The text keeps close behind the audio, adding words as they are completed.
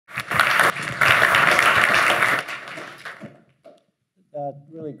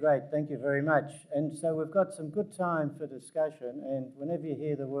Really great, thank you very much. And so we've got some good time for discussion, and whenever you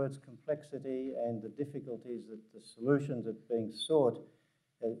hear the words complexity and the difficulties that the solutions are being sought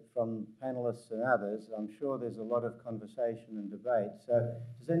from panelists and others, I'm sure there's a lot of conversation and debate. So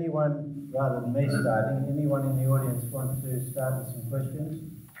does anyone, rather than me starting, anyone in the audience want to start with some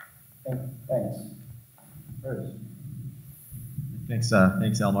questions? Thanks. Bruce. Thanks,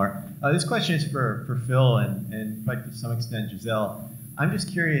 Elmar. This question is for Phil and to some extent Giselle. I'm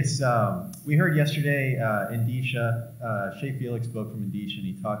just curious. We heard yesterday Endicia, Shea Felix spoke from Endicia, and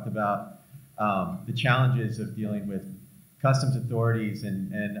he talked about the challenges of dealing with customs authorities,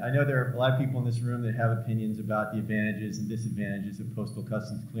 and I know there are a lot of people in this room that have opinions about the advantages and disadvantages of postal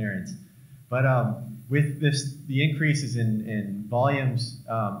customs clearance. But with the increases in volumes,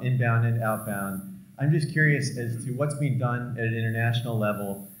 inbound and outbound, I'm just curious as to what's being done at an international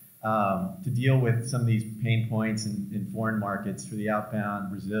level to deal with some of these pain points in foreign markets for the outbound,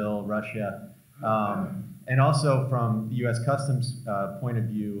 Brazil, Russia, and also from the U.S. Customs point of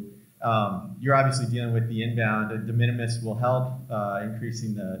view. You're obviously dealing with the inbound, and de minimis will help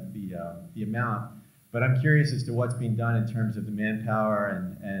increasing the amount. But I'm curious as to what's being done in terms of the manpower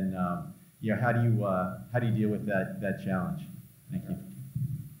and how do you deal with that challenge? Thank you.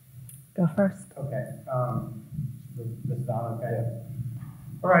 Go first. Okay. This is Don. Okay.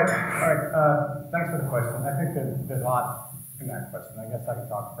 All right. Thanks for the question. I think that there's a lot in that question. I guess I can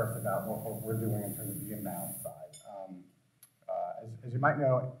talk first about what we're doing in terms of the inbound side. As you might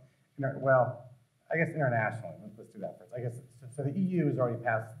know, I guess internationally. Let's do that first. I guess so. The EU has already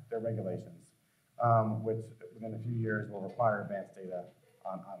passed their regulations, which within a few years will require advanced data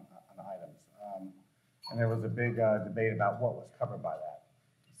on items. And there was a big debate about what was covered by that.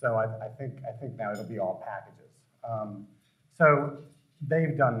 So I think now it'll be all packages. So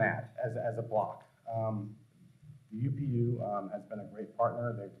they've done that as a block. The UPU has been a great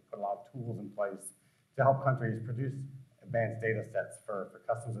partner. They've put a lot of tools in place to help countries produce advanced data sets for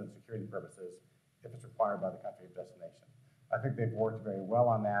customs and security purposes if it's required by the country of destination. I think they've worked very well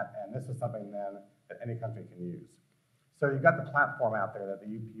on that, and this is something then that any country can use. So you've got the platform out there that the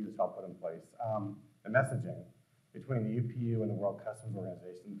UPU has helped put in place. The messaging between the UPU and the World Customs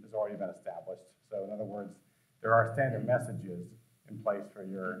Organization has already been established. So in other words, there are standard messages in place for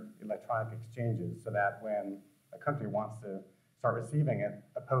your electronic exchanges so that when a country wants to start receiving it,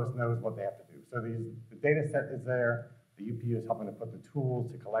 a post knows what they have to do. So the data set is there. The UPU is helping to put the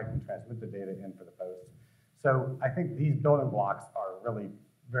tools to collect and transmit the data in for the post. So I think these building blocks are really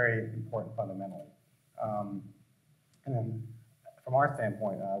very important fundamentally. And then from our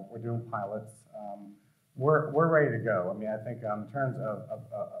standpoint, we're doing pilots. We're ready to go. I mean, I think in terms of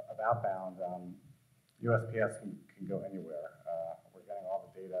outbound, USPS can go anywhere. We're getting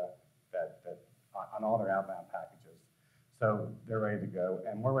all the data that on all their outbound packages. So they're ready to go,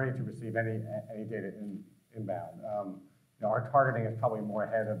 and we're ready to receive any data inbound. Our targeting is probably more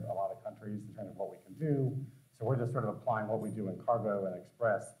ahead of a lot of countries in terms of what we can do. So we're just sort of applying what we do in cargo and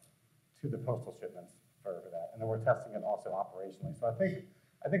express to the postal shipments for that, and then we're testing it also operationally. So I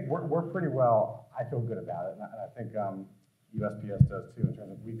think we're pretty well. I feel good about it, and I think USPS does too in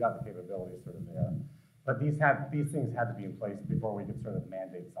terms of we've got the capabilities sort of there. But these things had to be in place before we could sort of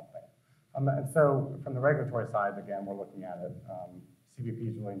mandate something. And so from the regulatory side, again, we're looking at it.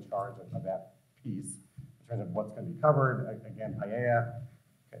 CBP is really in charge of that piece in terms of what's going to be covered. Again, PAEA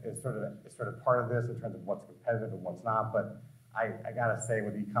is sort of part of this in terms of what's competitive and what's not. But I got to say,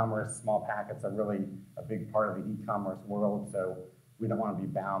 with e-commerce, small packets are really a big part of the e-commerce world. So we don't want to be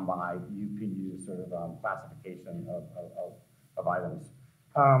bound by UPU sort of classification of items.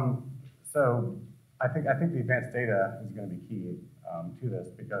 So I think the advanced data is going to be key to this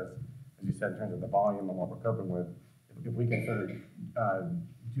because, as you said, in terms of the volume and what we're coping with, if we can sort of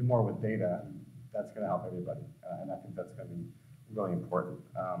do more with data, that's going to help everybody, and I think that's going to be really important.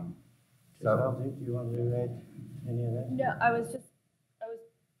 Giselle, do you want to add any of that? No, I'm sorry,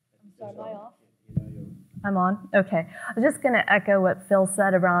 am I off? I'm on? Okay. I was just going to echo what Phil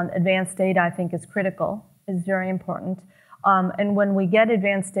said around advanced data. I think is critical, is very important. And when we get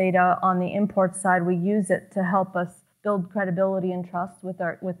advanced data on the import side, we use it to help us build credibility and trust with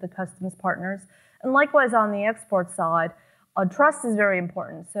the customs partners. And likewise on the export side, trust is very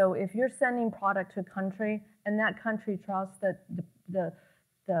important. So if you're sending product to a country and that country trusts that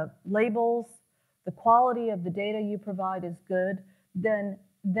the labels, the quality of the data you provide is good, then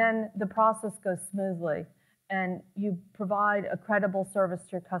the process goes smoothly and you provide a credible service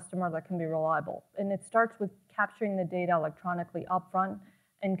to your customer that can be reliable. And it starts with capturing the data electronically upfront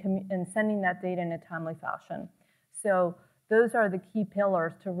and sending that data in a timely fashion. So those are the key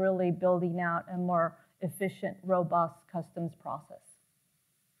pillars to really building out a more efficient, robust customs process.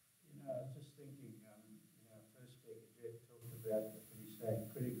 about, as you say,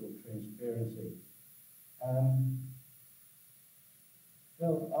 critical transparency.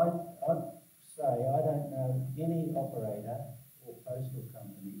 Phil, I'd say I don't know any operator or postal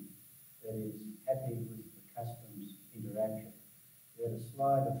company that is happy with the customs interaction. We had a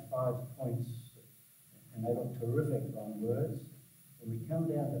slide of 5 points, and they look terrific on words. When we come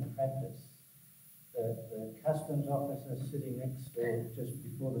down to practice, the customs officer sitting next door just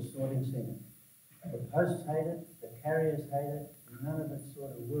before the sorting centre, the posts hate it, the carriers hate it, none of it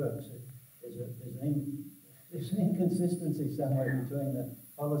sort of works. There's an inconsistency somewhere between the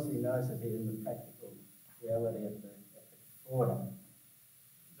policy nicety and the practical reality at the border.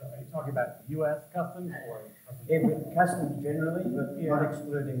 So are you talking about U.S. customs or customs? Customs generally, but not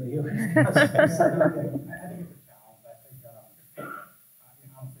excluding the US I customs. think it's a challenge. I think,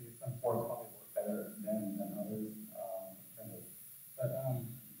 honestly, some ports probably work better than others.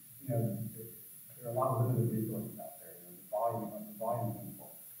 There are a lot of limited resources out there. The volume of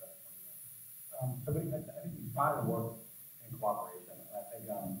imports. So I think we try to work in cooperation. I think,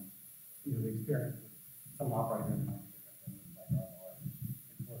 the experience with some operators might be different than like our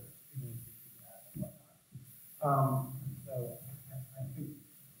employers. People need to speak to that and whatnot.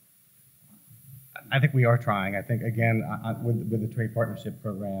 I think we are trying. I think, again, with the trade partnership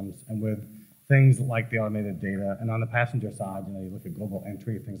programs and with things like the automated data, and on the passenger side, you look at global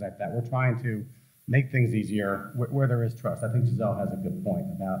entry, things like that. We're trying to make things easier where there is trust. I think Giselle has a good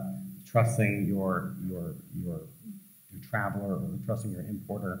point about trusting your traveler or trusting your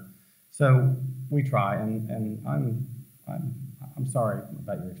importer. So we try, and I'm sorry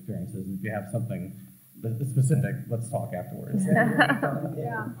about your experiences. If you have something specific, let's talk afterwards.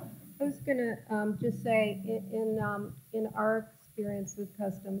 Yeah, I was gonna just say in our experience with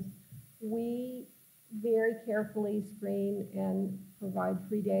customs, we very carefully screen and provide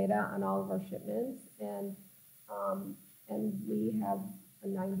free data on all of our shipments, and we have a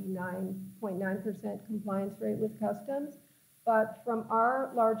 99.9% compliance rate with customs. But from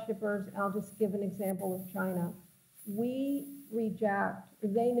our large shippers, I'll just give an example of China. We reject,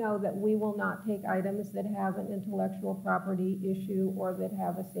 they know that we will not take items that have an intellectual property issue or that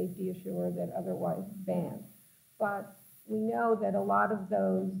have a safety issue or that otherwise banned. But we know that a lot of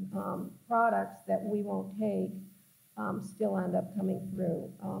those products that we won't take still end up coming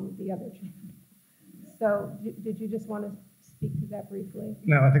through the other channel. So did you just want to speak to that briefly?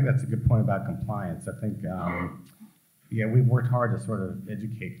 No, I think that's a good point about compliance. I think, yeah, we've worked hard to sort of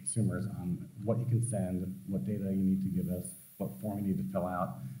educate consumers on what you can send, what data you need to give us, what form you need to fill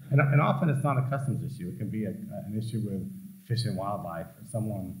out. And often it's not a customs issue. It can be an issue with Fish and Wildlife or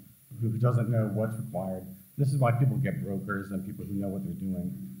someone who doesn't know what's required. This is why people get brokers and people who know what they're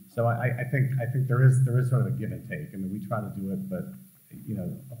doing. So I think there is sort of a give and take. I mean, we try to do it, but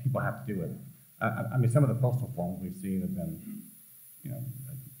people have to do it. I mean, some of the postal forms we've seen have been, a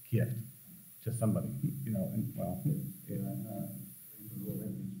gift to somebody, and well.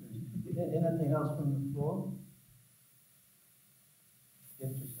 Anything else from the floor?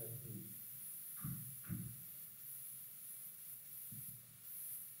 Yes, just say please.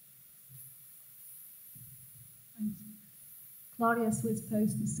 Claudia Swiss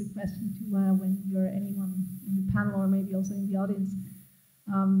posed this question to when you're anyone in the panel or maybe also in the audience.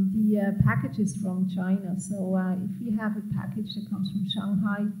 The packages from China. So if we have a package that comes from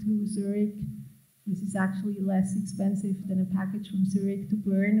Shanghai to Zurich, this is actually less expensive than a package from Zurich to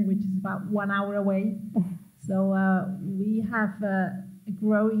Bern, which is about 1 hour away. So we have a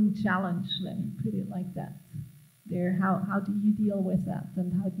growing challenge, let me put it like that. There, how do you deal with that,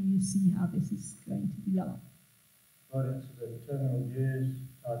 and how do you see how this is going to develop? Right, it's a terminal dues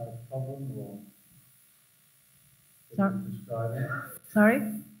type of problem, or Sorry? describing? Sorry?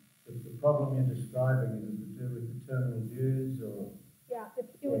 The problem you're describing, is it to do with the terminal dues, or? Yeah, it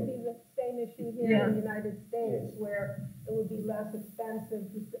would be the same issue here in the United States, where it would be less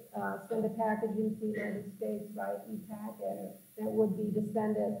expensive to send a package into the United States by e-packet than it would be to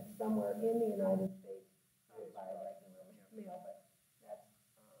send it somewhere in the United States by a regular mail. But that's,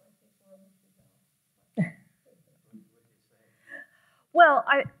 I think, where we should go. Well,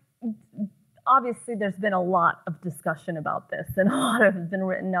 obviously there's been a lot of discussion about this, and a lot has been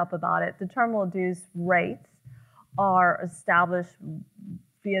written up about it. The terminal dues rates are established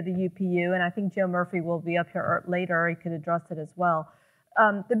via the UPU, and I think Joe Murphy will be up here later. He could address it as well.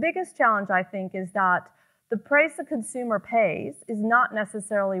 The biggest challenge, I think, is that the price the consumer pays is not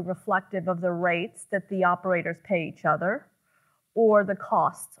necessarily reflective of the rates that the operators pay each other or the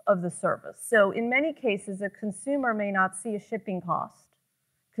cost of the service. So in many cases, a consumer may not see a shipping cost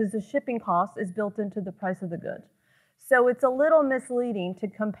because the shipping cost is built into the price of the good. So it's a little misleading to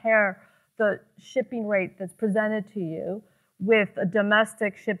compare the shipping rate that's presented to you with a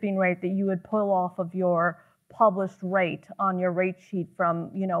domestic shipping rate that you would pull off of your published rate on your rate sheet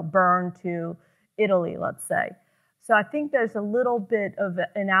from, Bern to Italy, let's say. So I think there's a little bit of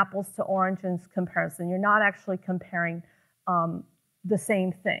an apples to oranges comparison. You're not actually comparing the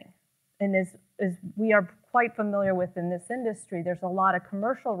same thing. And as we are quite familiar with in this industry, there's a lot of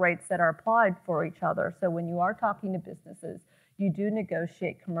commercial rates that are applied for each other. So when you are talking to businesses, you do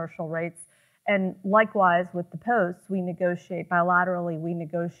negotiate commercial rates. And likewise with the posts, we negotiate bilaterally, we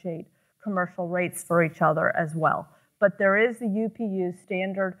negotiate commercial rates for each other as well. But there is the UPU,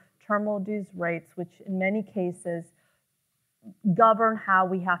 standard terminal dues rates, which in many cases govern how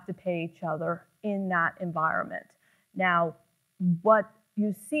we have to pay each other in that environment. Now, what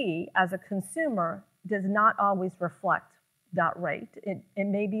you see as a consumer does not always reflect that rate. It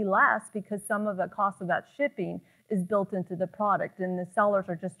may be less because some of the cost of that shipping is built into the product, and the sellers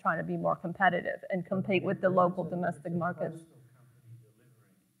are just trying to be more competitive and compete with the local domestic markets.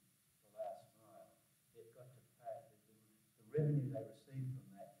 Revenue they receive from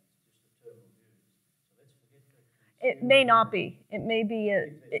that is just the terminal dues. So let's forget that. It may not be. It may be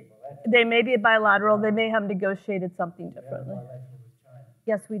they may be a bilateral. They may have negotiated something differently. Bilateral with China.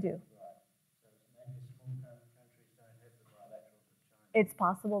 Yes, we do. Right. So maybe small countries don't have the bilateral with China. It's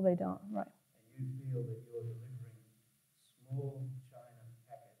possible they don't. Right. And you feel that you're delivering small China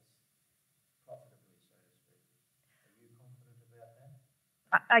packets profitably, so to speak. Are you confident about that?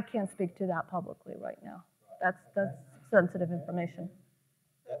 I can't speak to that publicly right now. That's sensitive information.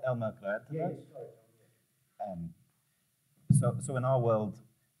 Elmer, could I add to that? Yes, sorry. So in our world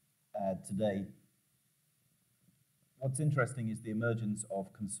today, what's interesting is the emergence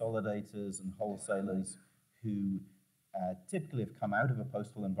of consolidators and wholesalers who typically have come out of a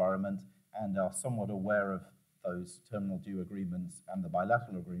postal environment and are somewhat aware of those terminal due agreements and the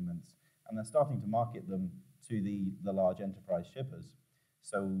bilateral agreements, and they're starting to market them to the large enterprise shippers.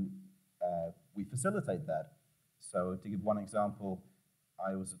 So we facilitate that. So to give one example,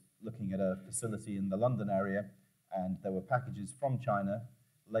 I was looking at a facility in the London area, and there were packages from China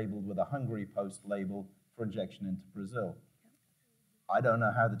labeled with a Hungary Post label for injection into Brazil. I don't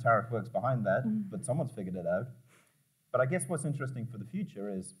know how the tariff works behind that, but someone's figured it out. But I guess what's interesting for the future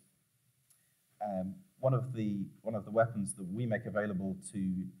is one of the weapons that we make available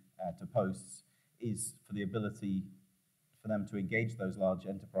to posts is for the ability for them to engage those large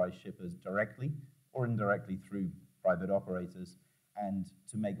enterprise shippers directly or indirectly through private operators, and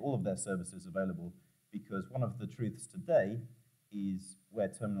to make all of their services available, because one of the truths today is where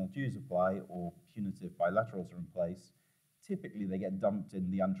terminal dues apply or punitive bilaterals are in place, typically they get dumped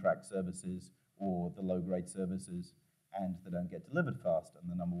in the untracked services or the low-grade services, and they don't get delivered fast. And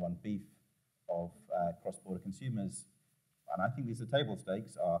the number one beef of cross-border consumers, and I think these are table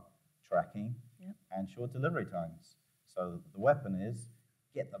stakes, are tracking and short delivery times. So the weapon is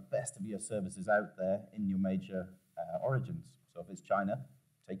get the best of your services out there in your major origins. So if it's China,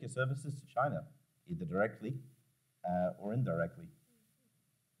 take your services to China, either directly or indirectly.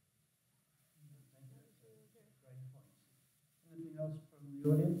 Anything else from the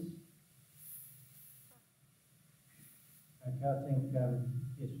audience? Okay, I think,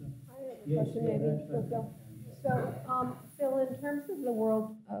 yes, sir. I have a question maybe for Phil. So, Phil, in terms of the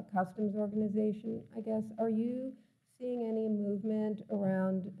World Customs Organization, I guess, are you seeing any movement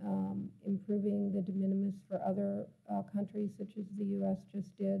around improving the de minimis for other countries, such as the U.S.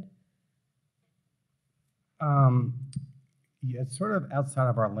 just did? Yeah, it's sort of outside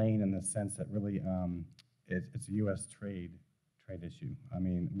of our lane in the sense that really it's a U.S. trade issue. I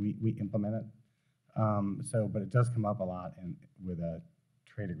mean, we implement it. But it does come up a lot with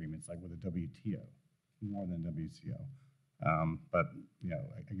trade agreements, like with the WTO, more than WCO. But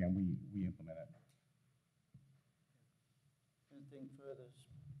again, we implement it. Anything further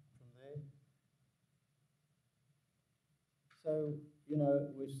from there? So,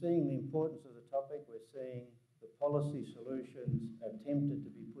 we're seeing the importance of the topic. We're seeing the policy solutions attempted to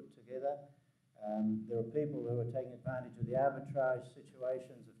be put together. There are people who are taking advantage of the arbitrage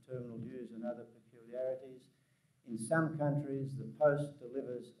situations of terminal dues and other peculiarities. In some countries, the post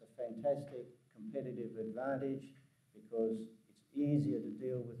delivers a fantastic competitive advantage because it's easier to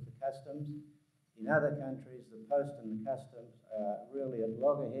deal with the customs. In other countries, the post and the customs are really at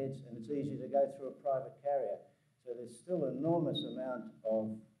loggerheads, and it's easy to go through a private carrier. So there's still an enormous amount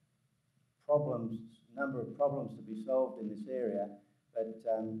of number of problems to be solved in this area. But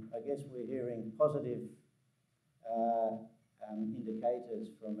I guess we're hearing positive indicators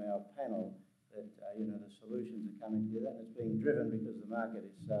from our panel that the solutions are coming together, and it's being driven because the market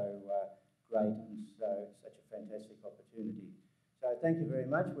is so great and such a fantastic opportunity. So thank you very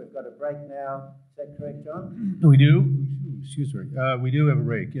much. We've got a break now. Is that correct, John? We do. Excuse me. We do have a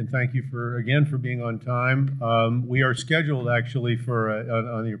break, and thank you again for being on time. We are scheduled actually for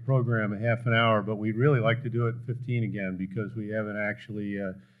on your program a half an hour, but we'd really like to do it 15 again because we haven't actually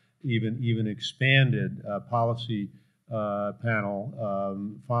even expanded policy panel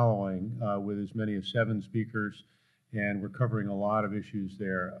following with as many as 7 speakers, and we're covering a lot of issues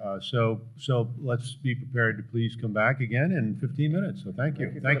there. So let's be prepared to please come back again in 15 minutes. So thank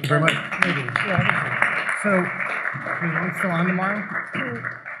you. Thank you very much. So, is it still on tomorrow?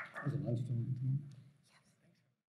 Is it lunchtime?